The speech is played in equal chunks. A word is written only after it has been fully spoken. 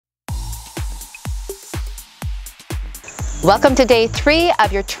Welcome to day 3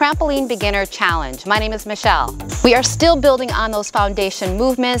 of your Trampoline Beginner Challenge. My name is Michelle. We are still building on those foundation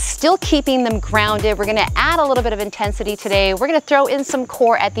movements, still keeping them grounded. We're gonna add a little bit of intensity today. We're gonna throw in some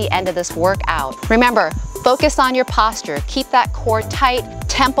core at the end of this workout. Remember, focus on your posture. Keep that core tight.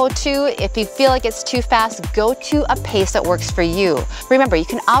 Tempo 2, if you feel like it's too fast, go to a pace that works for you. Remember, you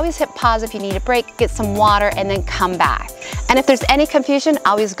can always hit pause if you need a break, get some water, and then come back. And if there's any confusion,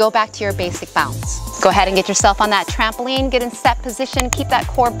 always go back to your basic bounce. Go ahead and get yourself on that trampoline, get in set position, keep that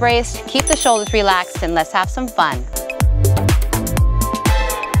core braced, keep the shoulders relaxed, and let's have some fun.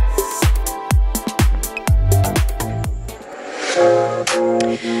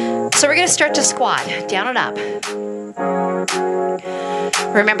 So we're gonna start to squat, down and up.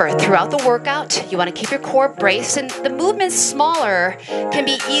 Remember, throughout the workout, you wanna keep your core braced, and the movements smaller can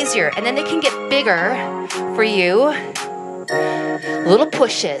be easier, and then they can get bigger for you. Little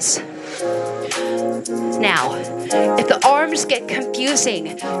pushes. Now, if the arms get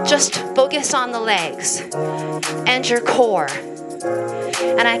confusing, just focus on the legs and your core.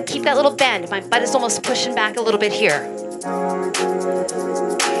 And I keep that little bend. My butt is almost pushing back a little bit here.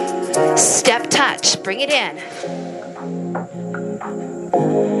 Step touch, bring it in.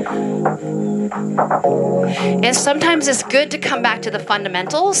 And sometimes it's good to come back to the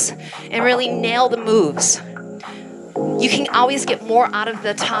fundamentals and really nail the moves. You can always get more out of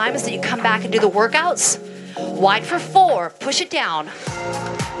the times that you come back and do the workouts. Wide for 4, push it down.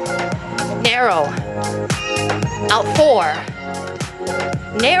 Narrow. Out 4.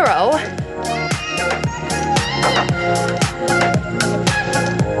 Narrow.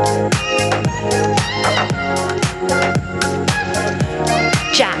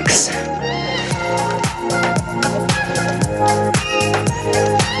 Jacks.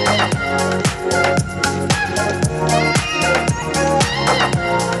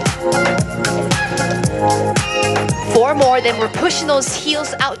 Four more, then we're pushing those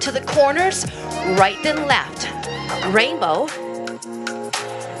heels out to the corners, right then left. Rainbow.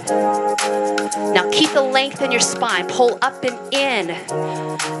 Now keep the length in your spine, pull up and in.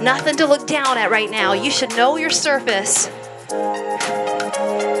 Nothing to look down at right now. You should know your surface.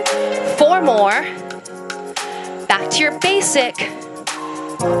 4 more. Back to your basic.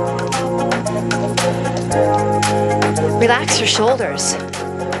 Relax your shoulders.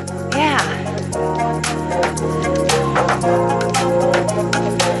 Yeah.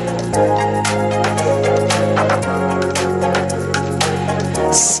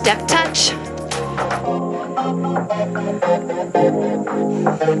 Step touch.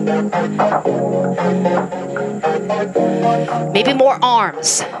 Maybe more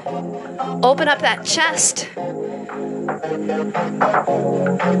arms. Open up that chest.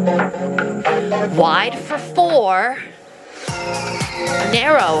 Wide for 4.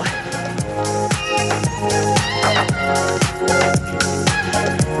 Narrow.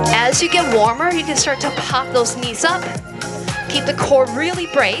 As you get warmer, you can start to pop those knees up. Keep the core really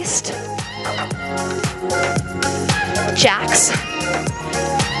braced. Jacks.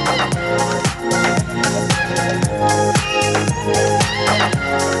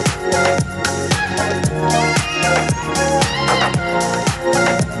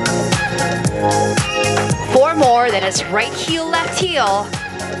 Four more, then it's right heel, left heel.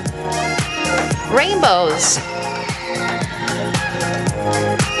 Rainbows.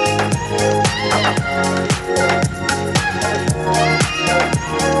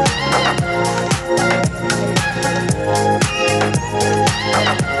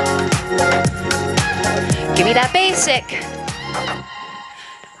 Give me that basic.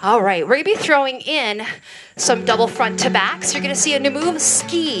 All right, we're gonna be throwing in some double front to back. So you're gonna see a new move,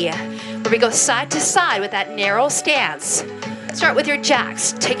 ski, where we go side to side with that narrow stance. Start with your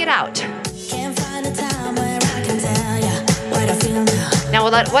jacks, take it out. Now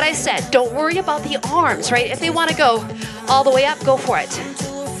what I said, don't worry about the arms, right? If they wanna go all the way up, go for it.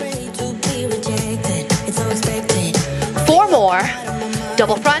 4 more,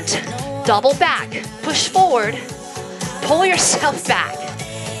 double front, double back, push forward, pull yourself back.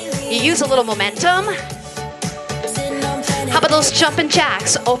 You use a little momentum. How about those jumping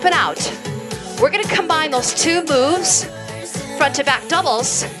jacks? Open out. We're gonna combine those 2 moves, front to back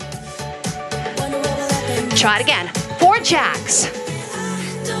doubles. Try it again. 4 jacks.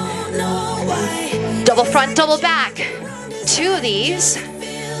 Double front, double back. 2 of these.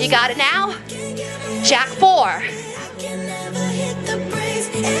 You got it now? Jack 4.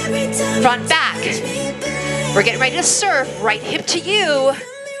 Front back. We're getting ready to surf. Right hip to you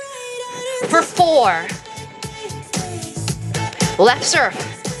for 4. Left surf.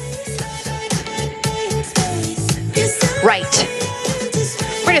 Right.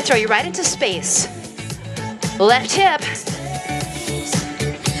 We're gonna throw you right into space. Left hip.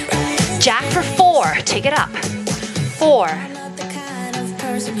 Jack for 4. Take it up. 4.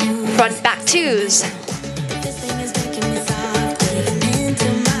 Front back 2s.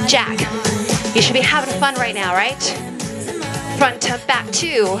 Jack. You should be having fun right now, right? Front to back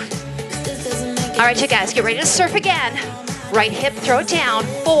 2. All right, you guys, get ready to surf again. Right hip, throw it down.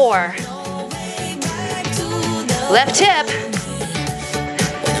 4. Left hip.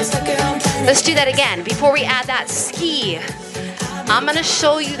 Let's do that again. Before we add that ski, I'm gonna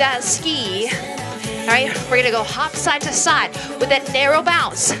show you that ski. All right, we're gonna go hop side to side with that narrow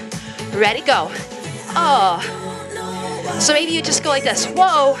bounce. Ready, go. Oh. So maybe you just go like this.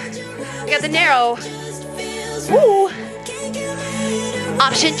 Whoa. I got the narrow. Woo.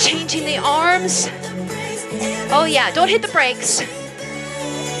 Option changing the arms. Oh yeah, don't hit the brakes.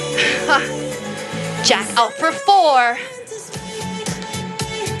 Jack out for 4.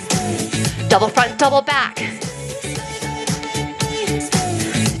 Double front, double back.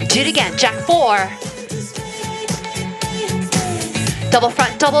 Do it again, Jack 4. Double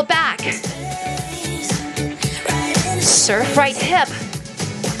front, double back. Surf right hip.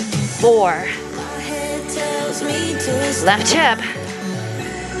 4. Left hip.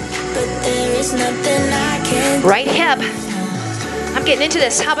 Right hip. I'm getting into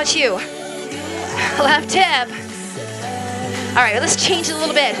this. How about you? Left hip. All right, let's change it a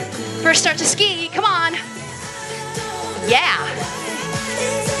little bit. First start to ski. Come on. Yeah.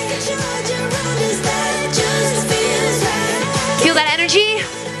 Feel that energy?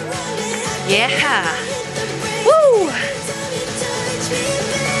 Yeah. Woo.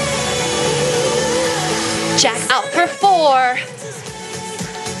 Jack out for 4.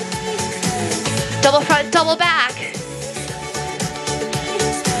 Double front, double back.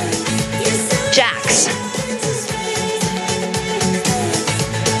 Jacks.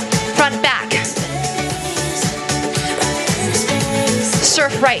 Front back.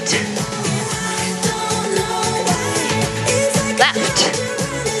 Surf right. Left.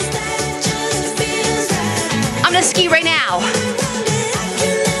 I'm gonna ski right now.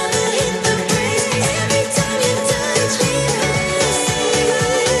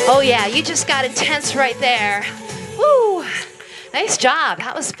 Oh yeah, you just got intense right there. Woo! Nice job.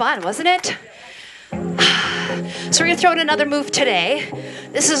 That was fun, wasn't it? So we're gonna throw in another move today.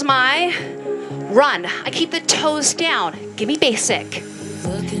 This is my run. I keep the toes down. Give me basic.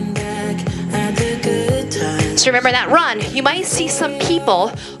 So remember that run. You might see some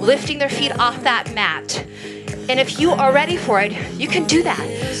people lifting their feet off that mat. And if you are ready for it, you can do that.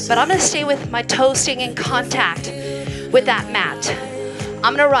 But I'm gonna stay with my toes staying in contact with that mat.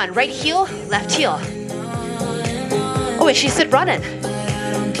 I'm gonna run right heel, left heel. Oh, and she said running.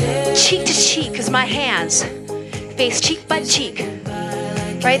 Cheek to cheek is my hands. Face cheek, butt cheek.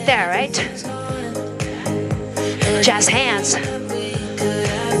 Right there, right? Jazz hands.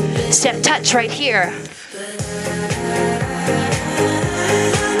 Step touch right here.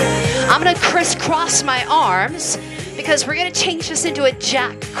 I'm gonna crisscross my arms because we're gonna change this into a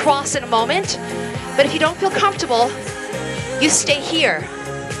jack cross in a moment. But if you don't feel comfortable, you stay here.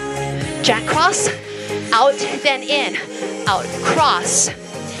 Jack cross, out, then in, out, cross.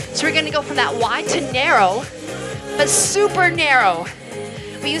 So we're gonna go from that wide to narrow, but super narrow.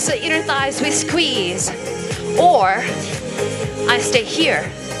 We use the inner thighs, we squeeze. Or I stay here.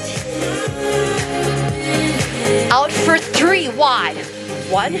 Out for 3, wide.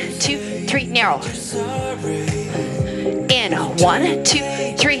 1, 2, 3, narrow. In, 1,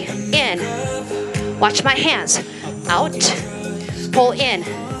 2, 3, in. Watch my hands. Out, pull in.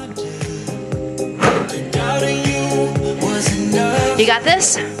 You got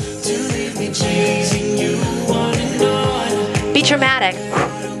this? Be dramatic.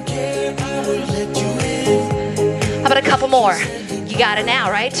 How about a couple more? You got it now,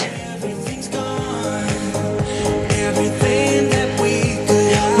 right?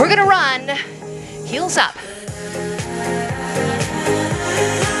 We're gonna run heels up.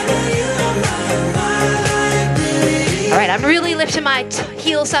 All right, I'm really lifting my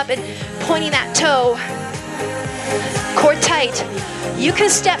heels up and pointing that toe. Core tight. You can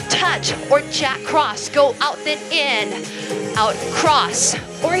step touch or jack cross. Go out then in. Out cross.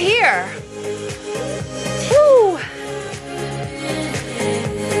 Or here. Woo!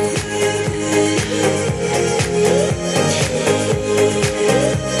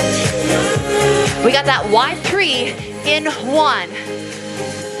 We got that wide 3 in 1.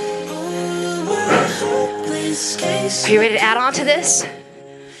 Are you ready to add on to this?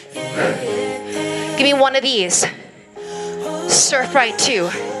 Give me one of these. Surf right 2.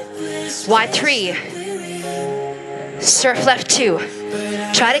 Wide 3. Surf left 2.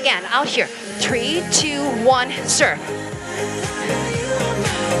 Try it again. Out here. 3, 2, 1, serve.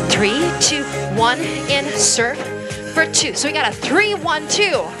 3, 2, 1, in, serve for 2. So we got a 3, 1, 2.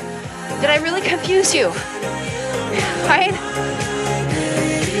 Did I really confuse you? Right?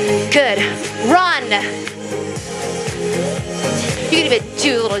 Good. Run. You can even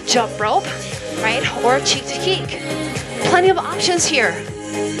do a little jump rope, right? Or cheek to cheek. Plenty of options here.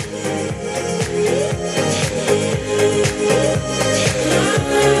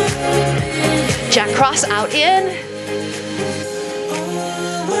 Jack cross out in.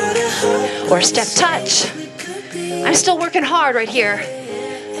 Or step touch. I'm still working hard right here.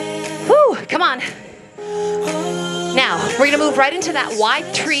 Woo, come on. Now, we're gonna move right into that wide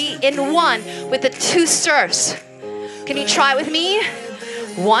 3 in 1 with the 2 serves. Can you try with me?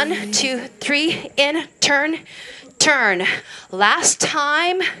 1, 2, 3, in, turn, turn. Last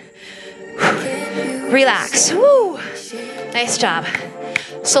time. Relax. Woo. Nice job.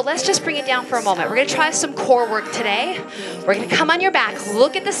 So let's just bring it down for a moment. We're gonna try some core work today. We're gonna come on your back,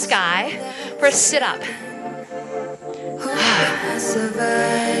 look at the sky for a sit-up.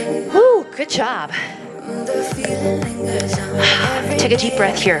 Woo, good job. Take a deep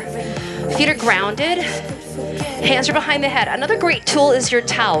breath here. Feet are grounded. Hands are behind the head. Another great tool is your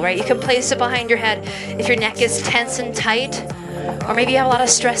towel, right? You can place it behind your head if your neck is tense and tight, or maybe you have a lot of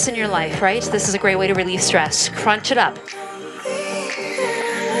stress in your life, right? This is a great way to relieve stress. Crunch it up.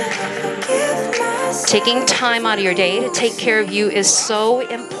 Taking time out of your day to take care of you is so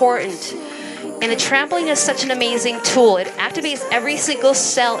important. And the trampoline is such an amazing tool. It activates every single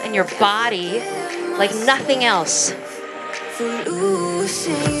cell in your body like nothing else.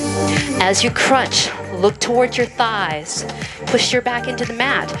 As you crunch, look towards your thighs. Push your back into the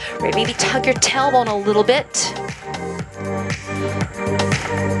mat. Right? Maybe tug your tailbone a little bit.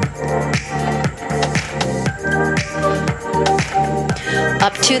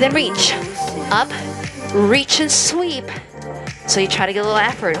 Up 2, then reach. Up, reach and sweep. So you try to get a little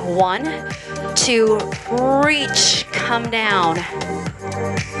effort. 1, 2, reach, come down.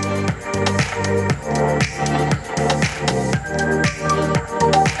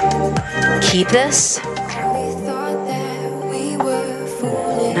 Keep this.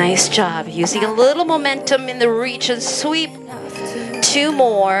 Nice job. Using a little momentum in the reach and sweep. 2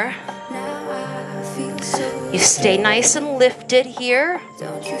 more. You stay nice and lifted here.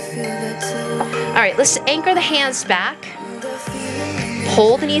 All right, let's anchor the hands back.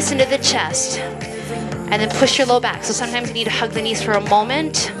 Pull the knees into the chest. And then push your low back. So sometimes you need to hug the knees for a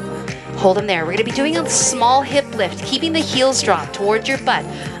moment. Hold them there. We're gonna be doing a small hip lift, keeping the heels dropped towards your butt.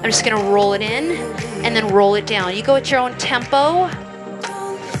 I'm just gonna roll it in and then roll it down. You go at your own tempo.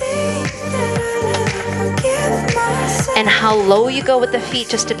 And how low you go with the feet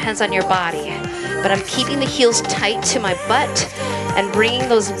just depends on your body. But I'm keeping the heels tight to my butt and bringing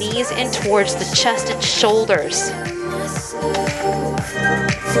those knees in towards the chest and shoulders.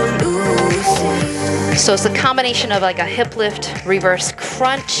 So it's a combination of like a hip lift, reverse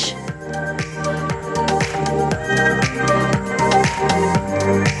crunch.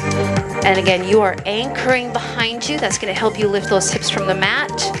 And again, you are anchoring behind you. That's going to help you lift those hips from the mat.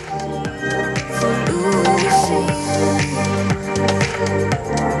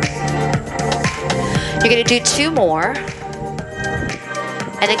 You're going to do 2 more.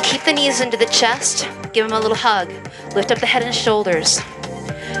 And then keep the knees into the chest. Give them a little hug. Lift up the head and shoulders.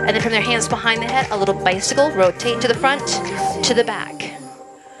 And then from their hands behind the head, a little bicycle. Rotate to the front, to the back.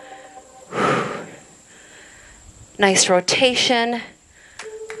 Nice rotation.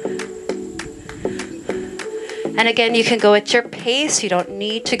 And again, you can go at your pace. You don't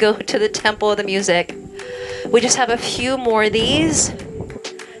need to go to the tempo of the music. We just have a few more of these.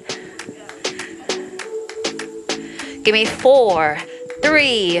 Give me 4,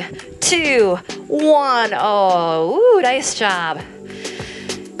 3, 2, 1. Oh, ooh, nice job.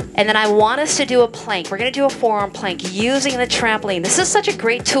 And then I want us to do a plank. We're gonna do a forearm plank using the trampoline. This is such a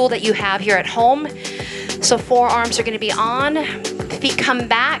great tool that you have here at home. So forearms are gonna be on, feet come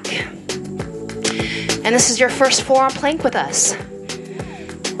back. And this is your first forearm plank with us.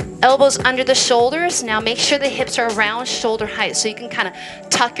 Elbows under the shoulders. Now make sure the hips are around shoulder height so you can kind of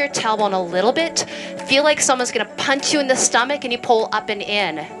tuck your tailbone a little bit. Feel like someone's gonna punch you in the stomach and you pull up and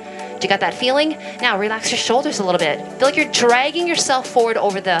in. Do you got that feeling? Now relax your shoulders a little bit. Feel like you're dragging yourself forward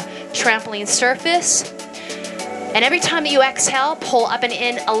over the trampoline surface. And every time that you exhale, pull up and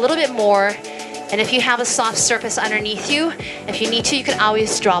in a little bit more. And if you have a soft surface underneath you, if you need to, you can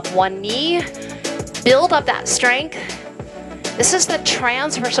always drop one knee. Build up that strength. This is the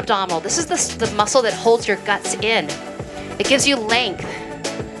transverse abdominal. This is the muscle that holds your guts in. It gives you length.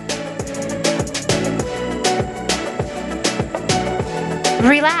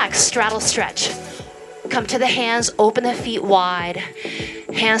 Relax, straddle stretch. Come to the hands, open the feet wide.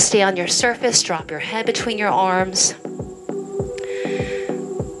 Hands stay on your surface, drop your head between your arms.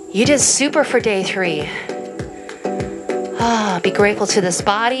 You did super for day 3. Be grateful to this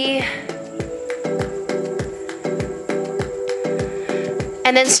body.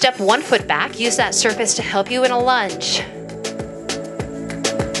 And then step 1 foot back. Use that surface to help you in a lunge.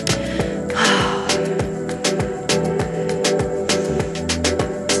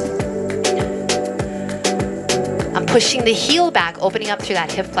 I'm pushing the heel back, opening up through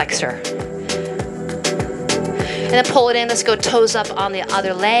that hip flexor. And then pull it in. Let's go toes up on the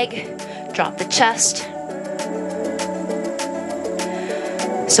other leg. Drop the chest.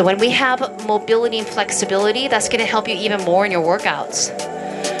 So when we have mobility and flexibility, that's going to help you even more in your workouts.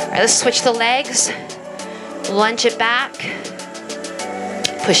 All right, let's switch the legs. Lunge it back.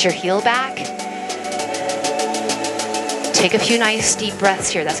 Push your heel back. Take a few nice deep breaths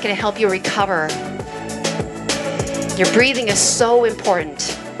here. That's going to help you recover. Your breathing is so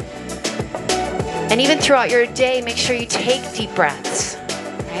important. And even throughout your day, make sure you take deep breaths.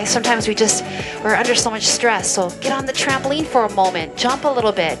 Okay? Sometimes we're under so much stress. So get on the trampoline for a moment. Jump a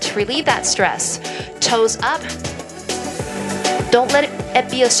little bit. Relieve that stress. Toes up. Don't let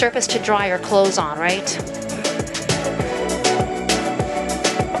it be a surface to dry your clothes on, right?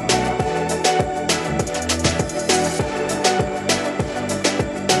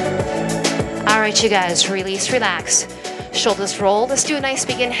 All right, you guys, release, relax. Shoulders roll. Let's do a nice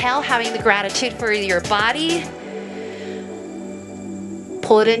big inhale, having the gratitude for your body.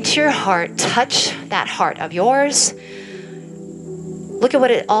 Pull it into your heart. Touch that heart of yours. Look at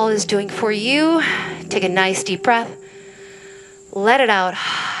what it all is doing for you. Take a nice deep breath. Let it out.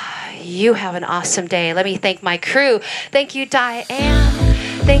 You have an awesome day. Let me thank my crew. Thank you, Diane.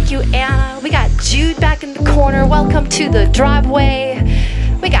 Thank you, Anna. We got Jude back in the corner. Welcome to the driveway.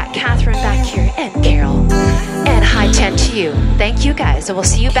 We got Catherine back here and Carol. And hi 10 to you. Thank you guys. And we'll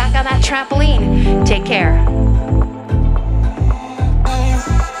see you back on that trampoline. Take care.